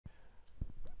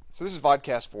So this is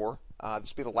Vodcast 4.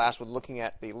 This will be the last one looking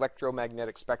at the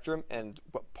electromagnetic spectrum and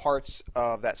what parts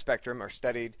of that spectrum are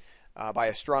studied by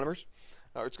astronomers.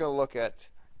 It's going to look at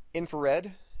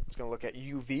infrared, it's going to look at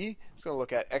UV, it's going to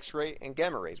look at X-ray and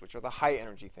gamma rays, which are the high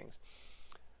energy things.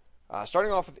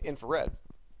 Starting off with infrared.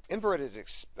 Infrared is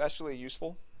especially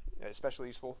useful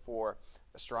for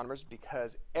astronomers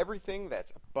because everything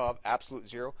that's above absolute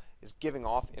zero is giving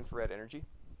off infrared energy.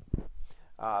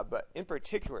 But in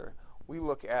particular, we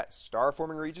look at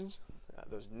star-forming regions,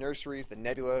 those nurseries, the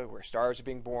nebula where stars are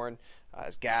being born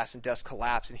as gas and dust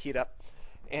collapse and heat up.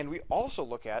 And we also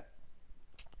look at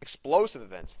explosive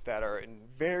events that are in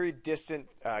very distant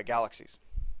galaxies.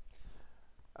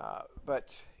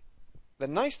 But the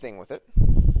nice thing with it,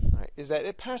 right, is that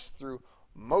it passes through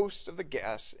most of the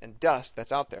gas and dust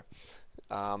that's out there.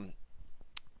 I'm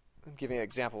giving an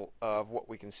example of what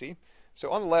we can see.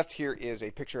 So on the left here is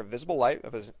a picture of visible light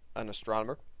of an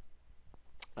astronomer.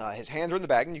 His hands are in the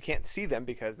bag, and you can't see them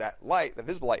because that light, the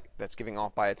visible light that's giving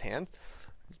off by its hands,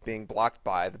 is being blocked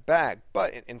by the bag.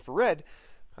 But in infrared,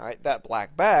 all right, that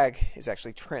black bag is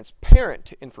actually transparent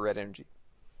to infrared energy.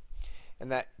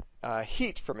 And that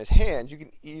heat from his hands, you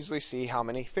can easily see how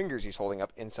many fingers he's holding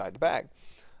up inside the bag.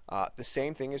 The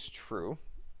same thing is true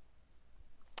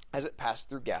as it passes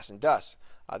through gas and dust.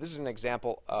 This is an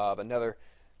example of another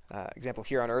example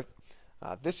here on Earth.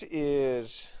 This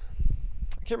is,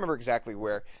 I can't remember exactly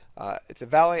where. It's a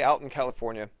valley out in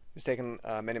California. It was taken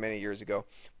many years ago.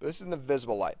 But this is in the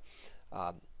visible light.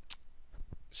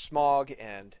 Smog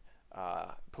and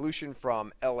pollution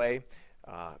from LA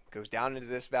goes down into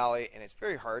this valley, and it's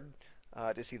very hard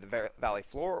to see the valley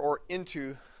floor or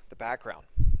into the background.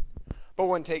 But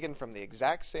when taken from the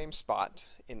exact same spot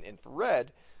in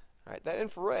infrared, right, that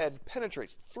infrared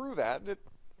penetrates through that.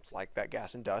 It's like that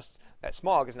gas and dust. That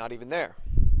smog is not even there.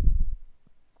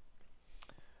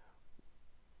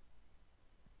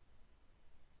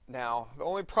 Now, the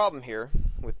only problem here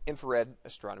with infrared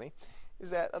astronomy is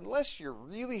that unless you're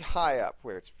really high up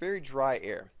where it's very dry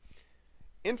air,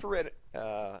 infrared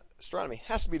astronomy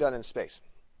has to be done in space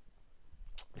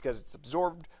because it's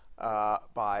absorbed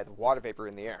by the water vapor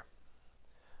in the air.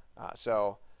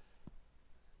 So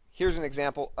here's an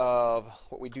example of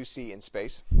what we do see in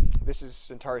space. This is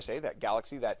Centaurus A, that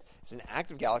galaxy that is an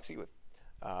active galaxy with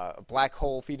a black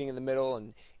hole feeding in the middle,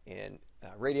 and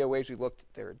radio waves we looked,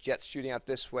 there are jets shooting out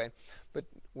this way. But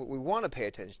what we want to pay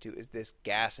attention to is this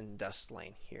gas and dust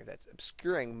lane here that's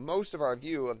obscuring most of our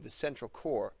view of the central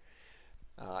core.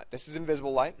 This is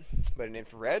invisible light, but in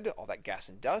infrared, all that gas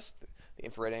and dust, the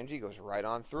infrared energy goes right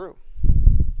on through.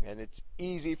 And it's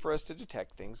easy for us to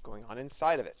detect things going on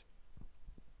inside of it.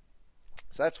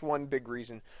 So that's one big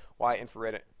reason why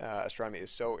infrared astronomy is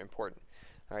so important.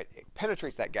 All right, it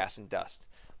penetrates that gas and dust.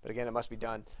 But again, it must be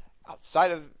done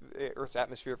outside of the Earth's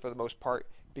atmosphere for the most part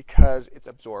because it's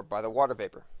absorbed by the water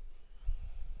vapor.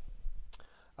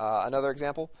 Another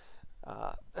example,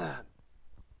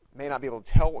 may not be able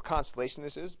to tell what constellation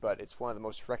this is, but it's one of the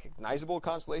most recognizable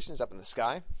constellations up in the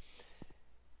sky.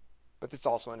 But it's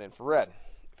also in infrared.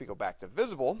 If we go back to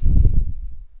visible,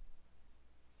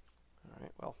 all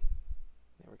right, well,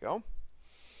 there we go.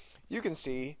 You can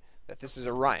see that this is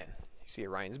Orion. You see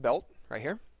Orion's belt right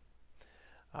here.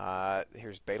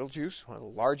 Here's Betelgeuse, one of the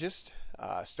largest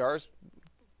stars,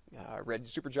 red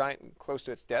supergiant, close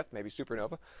to its death, maybe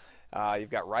supernova. You've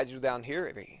got Rigel down here,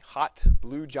 a very hot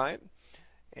blue giant.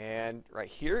 And right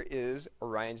here is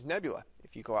Orion's Nebula.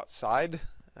 If you go outside,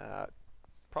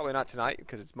 probably not tonight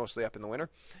because it's mostly up in the winter,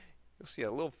 you'll see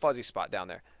a little fuzzy spot down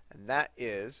there. And that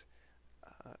is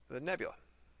the nebula.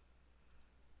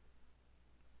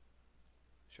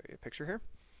 Show you a picture here.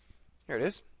 Here it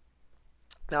is.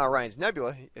 Now Orion's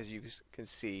Nebula, as you can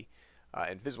see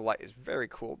in visible light, is very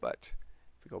cool, but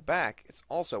if we go back, it's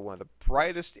also one of the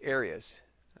brightest areas,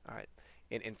 all right,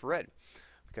 in infrared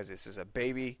because this is a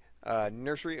baby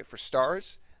nursery for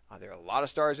stars. There are a lot of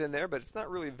stars in there, but it's not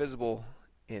really visible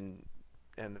in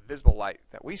the visible light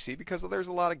that we see because there's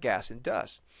a lot of gas and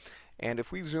dust. And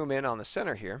if we zoom in on the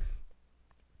center here,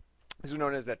 these are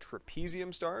known as the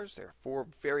trapezium stars. There are 4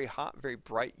 very hot, very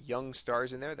bright young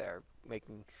stars in there that are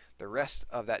making the rest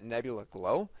of that nebula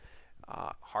glow.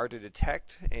 Hard to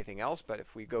detect anything else, but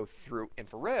if we go through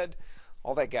infrared,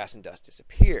 all that gas and dust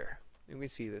disappear. And we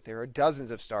see that there are dozens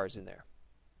of stars in there.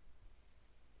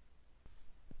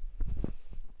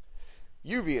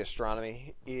 UV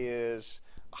astronomy is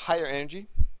higher energy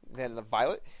than the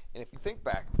violet, and if you think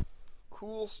back,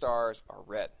 cool stars are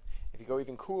red. If you go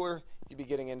even cooler, you'd be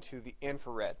getting into the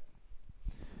infrared.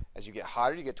 As you get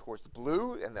hotter, you get towards the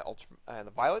blue and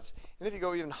the violets, and if you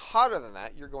go even hotter than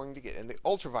that, you're going to get in the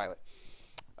ultraviolet.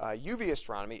 UV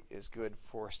astronomy is good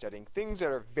for studying things that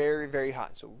are very, very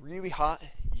hot. So really hot,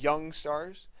 young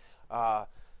stars,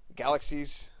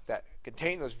 galaxies that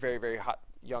contain those very, very hot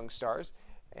young stars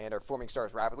and are forming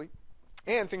stars rapidly,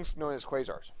 and things known as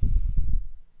quasars.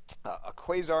 A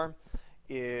quasar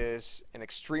is an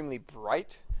extremely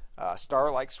bright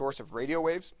star-like source of radio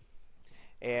waves,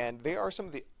 and they are some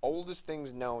of the oldest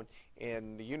things known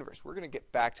in the universe. We're going to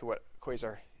get back to what a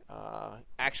quasar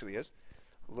actually is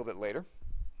a little bit later.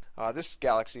 This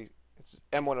galaxy is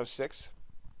M106.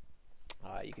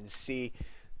 You can see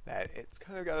that it's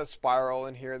kind of got a spiral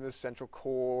in here in the central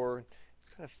core. It's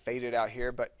kind of faded out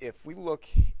here, but if we look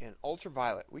in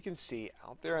ultraviolet, we can see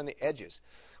out there on the edges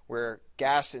where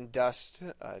gas and dust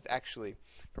is actually,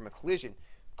 from a collision,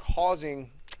 causing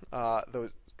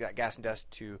that gas and dust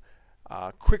to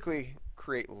quickly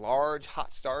create large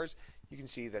hot stars. You can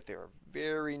see that there are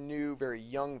very new, very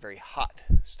young, very hot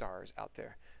stars out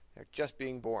there. They're just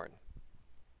being born.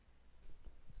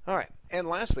 All right, and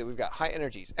lastly, we've got high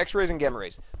energies, X-rays and gamma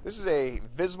rays. This is a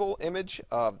visible image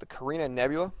of the Carina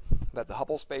Nebula that the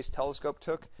Hubble Space Telescope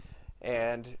took,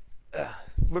 and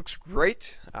looks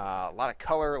great. A lot of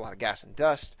color, a lot of gas and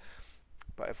dust.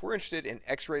 But if we're interested in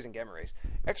X-rays and gamma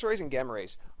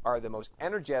rays are the most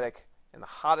energetic and the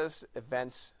hottest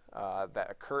events that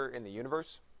occur in the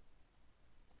universe.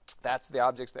 That's the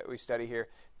objects that we study here.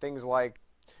 Things like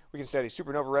we can study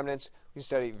supernova remnants. We can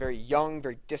study very young,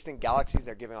 very distant galaxies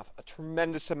that are giving off a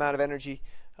tremendous amount of energy.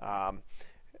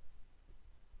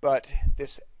 But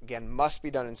this, again, must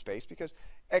be done in space because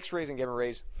X-rays and gamma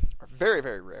rays are very,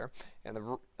 very rare. And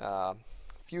the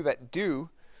few that do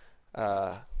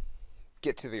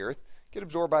get to the Earth get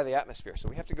absorbed by the atmosphere. So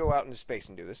we have to go out into space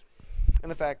and do this.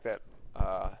 And the fact that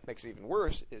makes it even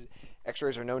worse is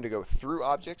X-rays are known to go through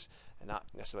objects and not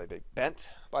necessarily be bent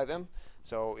by them.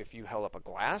 So if you held up a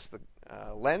glass, the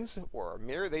lens, or a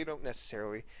mirror, they don't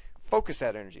necessarily focus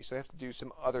that energy. So they have to do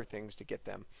some other things to get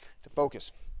them to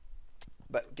focus.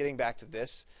 But getting back to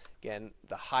this, again,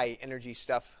 the high energy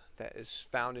stuff that is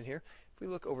found in here, if we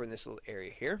look over in this little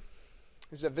area here,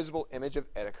 this is a visible image of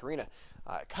Eta Carina.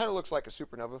 It kind of looks like a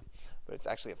supernova, but it's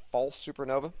actually a false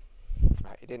supernova.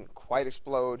 It didn't quite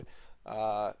explode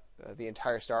the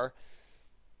entire star.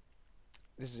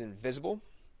 This is invisible.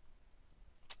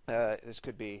 This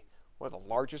could be one of the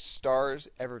largest stars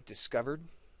ever discovered.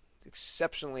 It's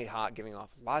exceptionally hot, giving off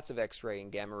lots of X-ray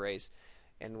and gamma rays.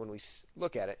 And when we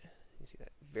look at it, you see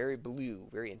that very blue,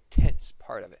 very intense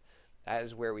part of it. That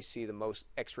is where we see the most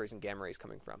X-rays and gamma rays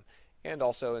coming from, and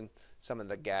also in some of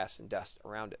the gas and dust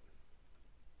around it.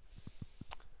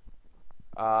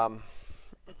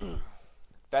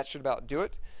 That should about do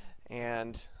it.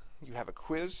 And you have a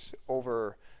quiz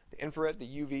over the infrared, the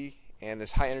UV, and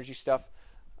this high energy stuff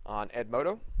on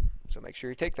Edmodo. So make sure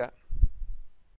you take that.